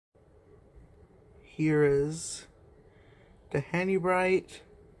here is the Handy Bright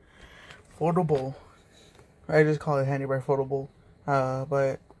foldable. I just call it Handy Bright foldable,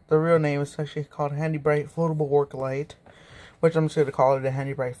 but the real name is actually called Handy Bright foldable work light, which I'm just going to call it a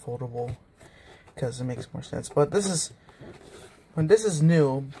Handy Bright foldable because it makes more sense. But this is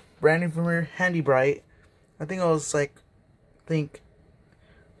new, brand new from here, Handy Bright. I think it was like, I think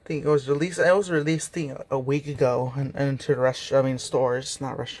it was released. It was released a week ago, and into the stores,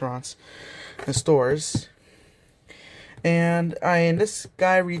 not restaurants, and stores. And this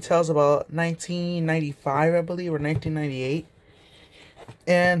guy retails about $19.95, I believe, or $19.98.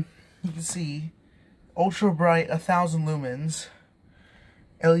 And you can see ultra bright 1,000 lumens,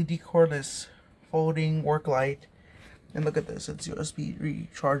 LED cordless folding work light. And look at this, it's USB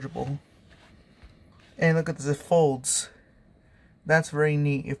rechargeable. And look at this, it folds. That's very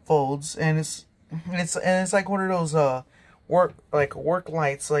neat. It folds, and it's like one of those work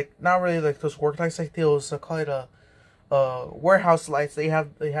lights, like not really like those work lights, like those call it a warehouse lights they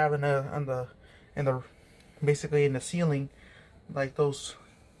have in the basically in the ceiling, like those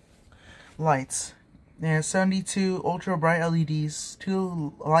lights. And 72 ultra bright LEDs,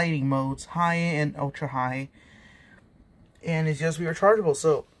 2 lighting modes, high and ultra high, and it's just rechargeable.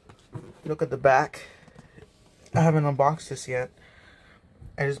 So look at the back. I haven't unboxed this yet.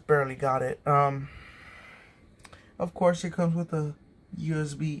 I just barely got it. Of course, it comes with a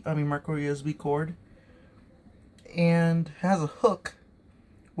micro USB cord, and it has a hook,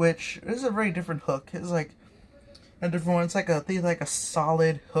 which is a very different hook. It's like a different one. It's like a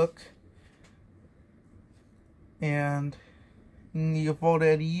solid hook, and you fold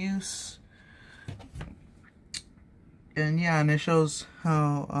it at use. And yeah, and it shows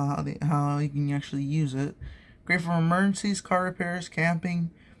how you can actually use it. Great for emergencies, car repairs,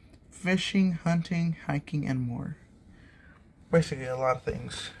 camping, fishing, hunting, hiking, and more. Basically a lot of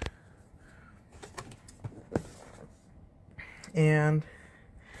things. And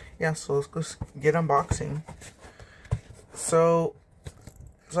yeah, so let's go get unboxing. So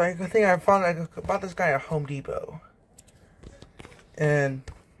I think I bought this guy at Home Depot. And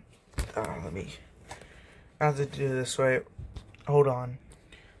I have to do this right. Hold on.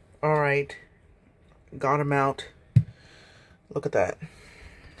 Alright. Got him out. Look at that.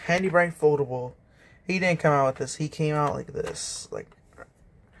 Handy Bright foldable. He didn't come out with this. He came out like this. Like,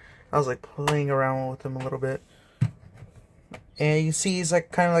 I was like playing around with him a little bit. And you can see he's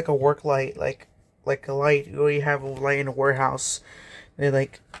like kind of like a work light, like a light where you have a light in a warehouse. And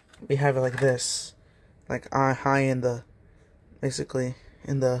like we have it like this, like high in the, basically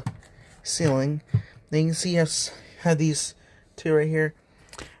in the ceiling. Then you can see us have these two right here,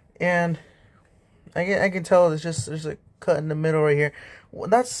 and I can tell there's a cut in the middle right here. Well,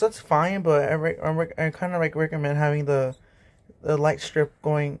 that's fine, but I kind of like recommend having the light strip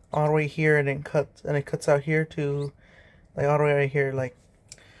going all the way here, and then it cuts out here to like all the way right here, like.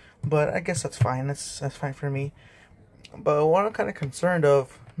 But I guess that's fine. That's fine for me. But what I'm kind of concerned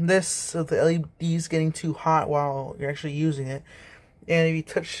of the LEDs getting too hot while you're actually using it, and if you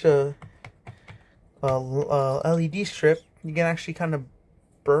touch the LED strip, you can actually kind of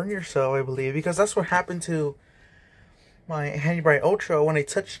burn yourself, I believe, because that's what happened to my Handy Bright Ultra. When I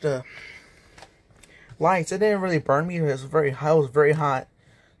touched the lights, it didn't really burn me. It was very hot.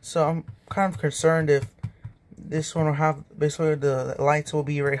 So I'm kind of concerned if this one will have, basically the lights will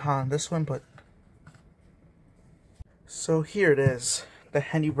be very hot on this one. But so here it is, the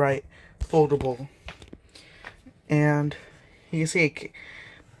Handy Bright foldable, and you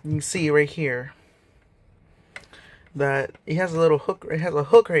can see right here that it has a little hook. It has a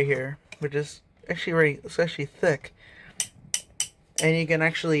hook right here, which is actually it's actually thick, and you can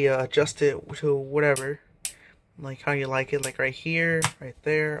actually adjust it to whatever, like how you like it, like right here, right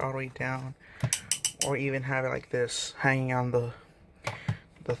there, all the way down, or even have it like this, hanging on the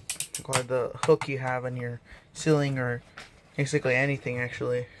hook you have in your ceiling, or basically anything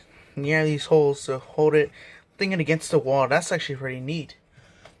actually. And you have these holes to hold it, thinking against the wall. That's actually pretty neat,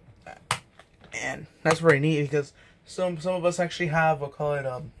 and that's very neat because some of us actually have, we'll call it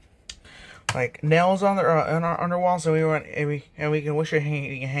like nails on our walls, and we can wish we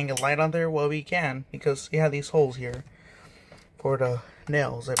can hang a light on there. Well, we can, because you have these holes here for the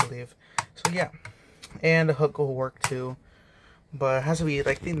nails, I believe. So yeah, and the hook will work too, but it has to be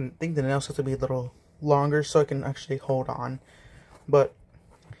like, I think the nails have to be a little longer so I can actually hold on. But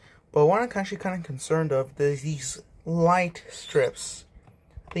what I'm actually kind of concerned of is these light strips,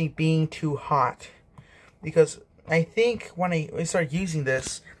 I think, being too hot, because I think when I start using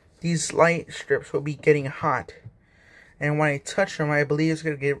this, these light strips will be getting hot, and when I touch them, I believe it's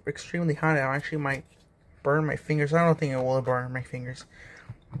going to get extremely hot. I actually might burn my fingers. I don't think it will burn my fingers,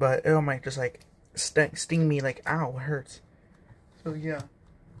 but it might just like sting me like, ow, it hurts. So yeah,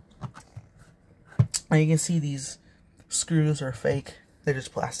 and you can see these screws are fake. They're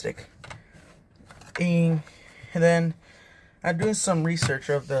just plastic. And then I'm doing some research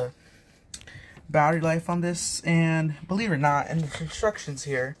of the battery life on this, and believe it or not, in the instructions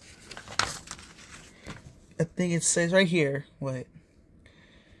here, I think it says right here, wait,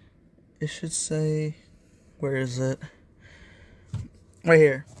 it should say, where is it? Right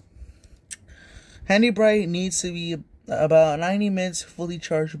here. Handy Bright needs to be about 90 minutes fully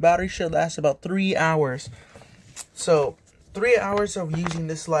charged. Battery should last about 3 hours. So 3 hours of using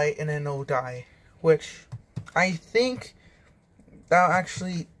this light and then it'll die, which I think that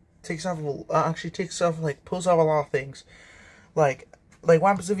actually takes off like pulls off a lot of things. Like what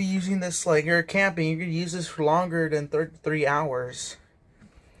happens if you're using this, like you're camping, you're gonna use this for longer than 3 hours.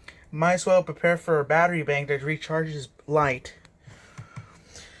 Might as well prepare for a battery bank that recharges light.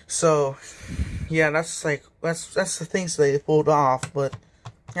 So yeah, that's the things they pulled off, but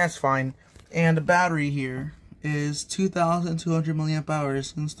that's fine. And the battery here is 2,200 milliamp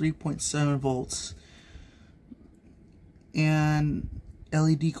hours and it's 3.7 volts. And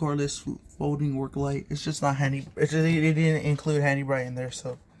LED cordless folding work light. It's just not handy. It didn't include Handy Bright in there,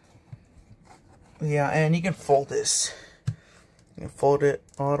 so yeah. And you can fold this. You can fold it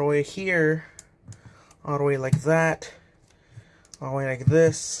all the way here, all the way like that, all the way like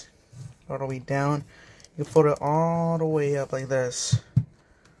this, all the way down. You can fold it all the way up like this,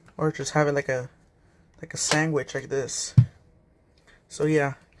 or just have it like a sandwich like this. So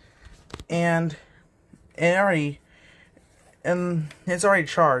yeah, and it's already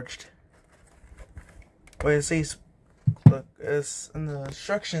charged. But it says, look, it's in the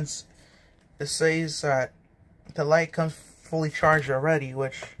instructions, it says that the light comes fully charged already,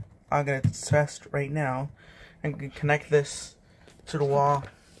 which I'm gonna test right now. I'm gonna connect this to the wall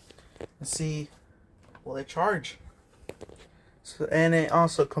and see, will it charge? So, and it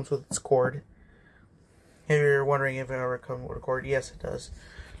also comes with its cord. If you're wondering if it ever comes with a cord, yes it does.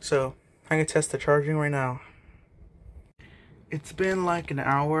 So I'm gonna test the charging right now. It's been like an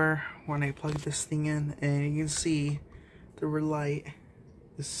hour when I plugged this thing in, and you can see the light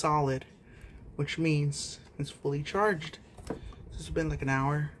is solid, which means it's fully charged. It's been like an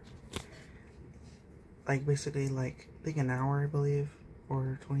hour, like basically like I think an hour, I believe,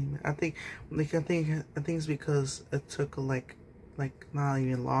 or 20 minutes. I think it's because it took like not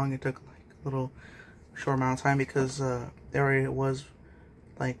even long. It took like a little short amount of time because it already was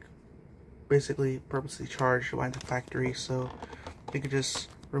like basically purposely charged by the factory, so we could just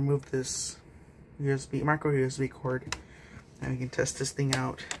remove this micro USB cord and we can test this thing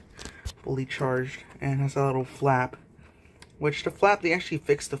out fully charged. And it has a little flap, which the flap, they actually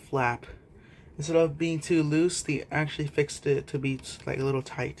fixed the flap. Instead of being too loose, they actually fixed it to be like a little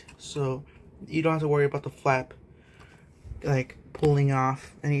tight, so you don't have to worry about the flap like pulling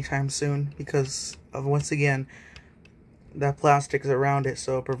off anytime soon, because of, once again, that plastic is around it,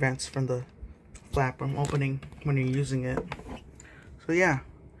 so it prevents from the flap from opening when you're using it. So yeah,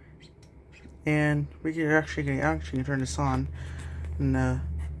 and we can actually turn this on, and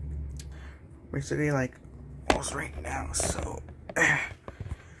basically like almost right now. So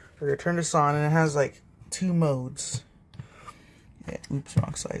we're gonna turn this on, and it has like 2 modes. Yeah, oops,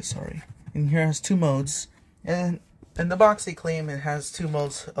 wrong side, sorry. And here it has 2 modes, and in the box they claim it has 2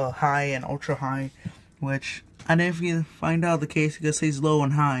 modes, high and ultra high, which I didn't find out the case because it says low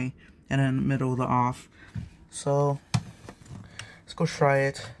and high, and then in the middle of the off. So let's go try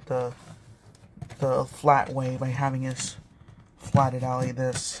it the flat way by having this flatted out like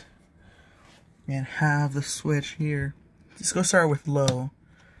this, and have the switch here. Let's go start with low.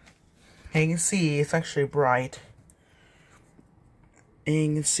 And you can see it's actually bright, and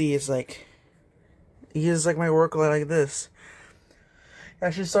you can see it's like, here's like my work light like this. I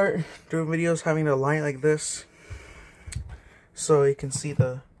should start doing videos having the light like this, so you can see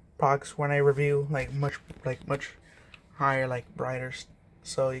the products when I review like much higher, like brighter,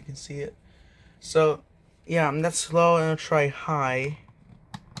 so you can see it. So yeah, that's low, and I'll try high,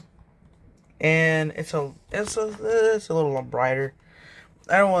 and it's a little brighter.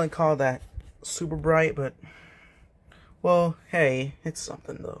 I don't want to call that super bright, but well, hey, it's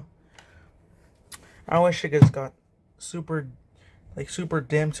something though. I wish it just got super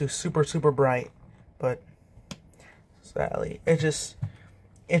dim to super bright, but sadly it just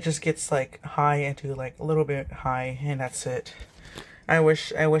gets like high into like a little bit high, and that's it. I wish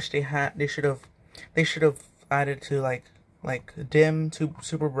they should have added to like dim to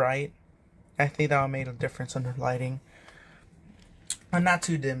super bright. I think that would have made a difference under lighting. And not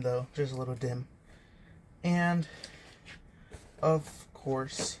too dim though, just a little dim. And of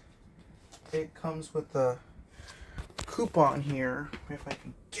course, it comes with a coupon here, if I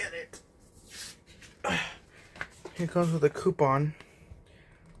can get it. It comes with a coupon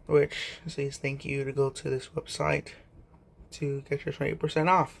which says thank you to go to this website to get your 20%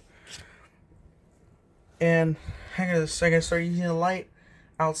 off. And I'm gonna start using the light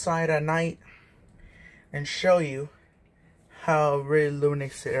outside at night and show you how it really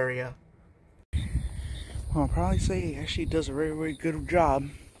illuminates the area. Well, I'll probably say it actually does a very, very good job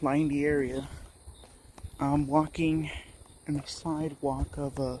lighting the area. I'm walking in the sidewalk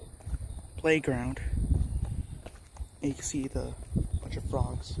of a playground. You can see the bunch of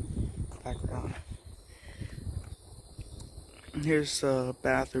frogs in the background. Here's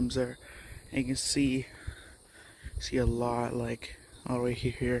bathrooms there. And you can see a lot, like all the way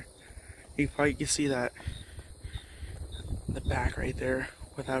here. You probably can see that in the back right there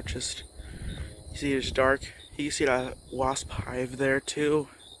without just, you see it's dark. You can see that wasp hive there too.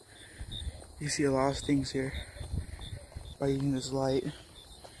 You see a lot of things here by using this light.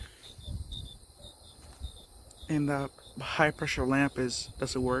 And the high pressure lamp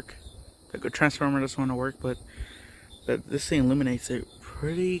doesn't work. The good transformer doesn't want to work, but this thing illuminates it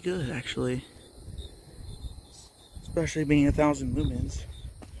pretty good actually. Especially being 1,000 lumens.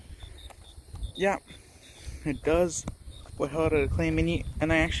 Yeah, it does what held it a claim,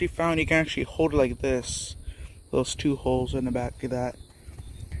 and I actually found you can actually hold it like this. Those two holes in the back of that.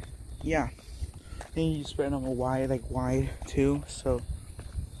 Yeah. And you spread them wide too. So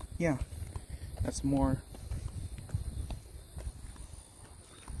yeah, that's more.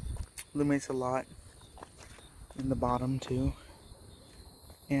 Illuminates a lot in the bottom too.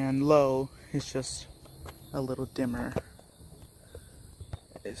 And low is just a little dimmer.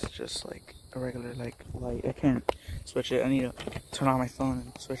 It's just like a regular light. I can't switch it. I need to turn on my phone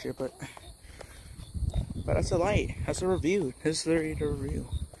and switch it, but that's a light. That's a review. This is the review.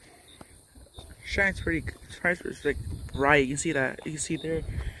 Shines pretty good. It's like bright. You can see that. You can see there.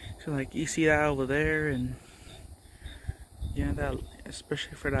 So like you see that over there, and yeah, that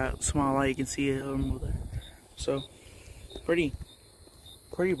especially for that small light, you can see it over there. So pretty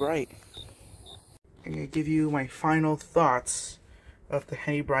bright. I'm gonna give you my final thoughts of the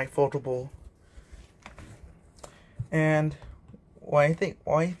Handy Bright Foldable. And what I think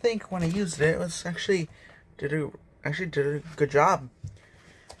when I used it was actually did a good job.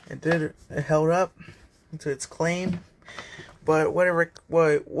 It held up to its claim. But what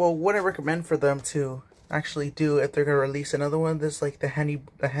I recommend for them to actually do if they're gonna release another one, this like the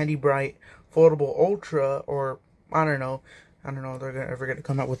Handy Bright Foldable Ultra, or I don't know if they're ever gonna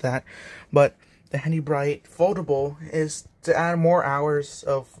come out with that, but the Handy Bright Foldable is to add more hours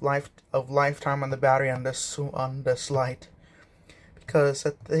of lifetime on the battery on this light, because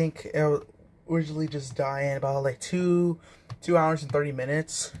I think it will originally just die in about like 2 hours and 30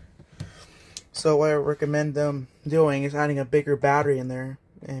 minutes. So what I recommend them doing is adding a bigger battery in there,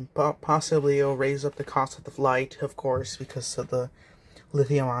 and possibly it'll raise up the cost of the light, of course, because of the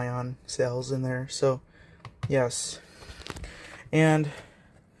lithium-ion cells in there. So yes. And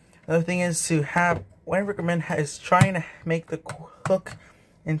another thing is to have, what I recommend is trying to make the hook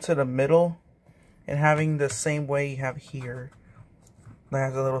into the middle and having the same way you have here. That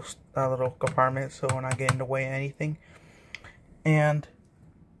has a little compartment, so we're not getting in the way of anything. And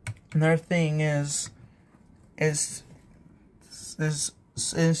another thing is to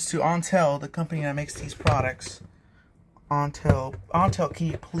Ontel, the company that makes these products. Ontel, can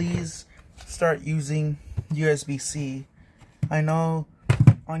you please start using USB-C? I know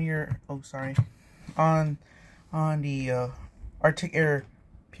on your on the Arctic Air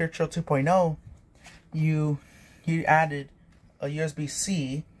Pure Chill 2.0 you added a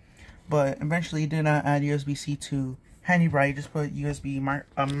USB-C, but eventually you did not add USB-C to Handy Bright. You just put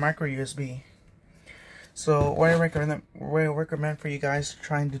micro USB. So what I recommend for you guys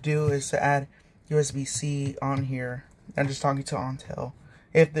trying to do is to add USB-C on here. I'm just talking to Ontel,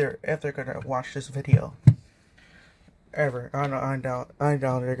 if they're gonna watch this video. Ever. I doubt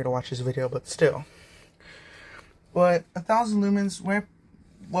they're gonna watch this video, but still. But 1,000 lumens, we're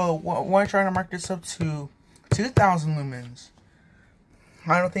trying to mark this up to 2,000 lumens.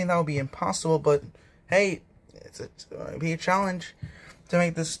 I don't think that would be impossible, but hey, it'd be a challenge to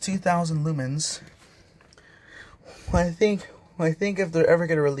make this 2,000 lumens. I think if they're ever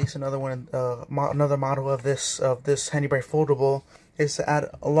gonna release another one, another model of this Handy Bright Foldable, is to add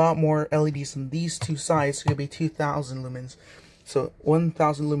a lot more LEDs on these two sides. So it'll be 2,000 lumens. So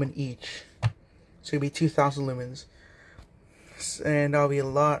 1,000 lumen each. So it'll be 2,000 lumens, and that'll be a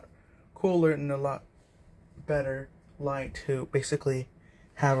lot cooler and a lot better light to basically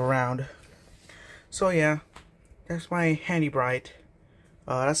have around. So yeah, that's my Handy Bright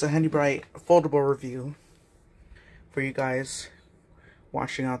That's a Handy Bright foldable review for you guys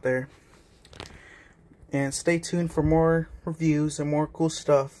watching out there. And stay tuned for more reviews and more cool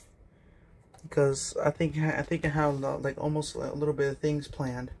stuff, because I think I have like almost a little bit of things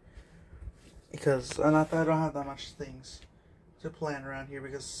planned. Because I don't have that much things to plan around here,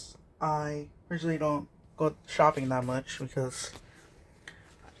 because I usually don't go shopping that much,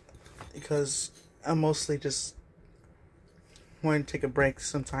 because I'm mostly just wanting to take a break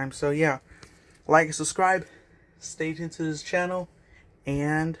sometimes. So yeah, like and subscribe, stay tuned to this channel,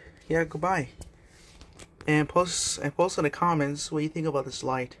 and yeah, goodbye. And post in the comments what you think about this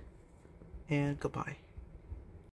light. And goodbye.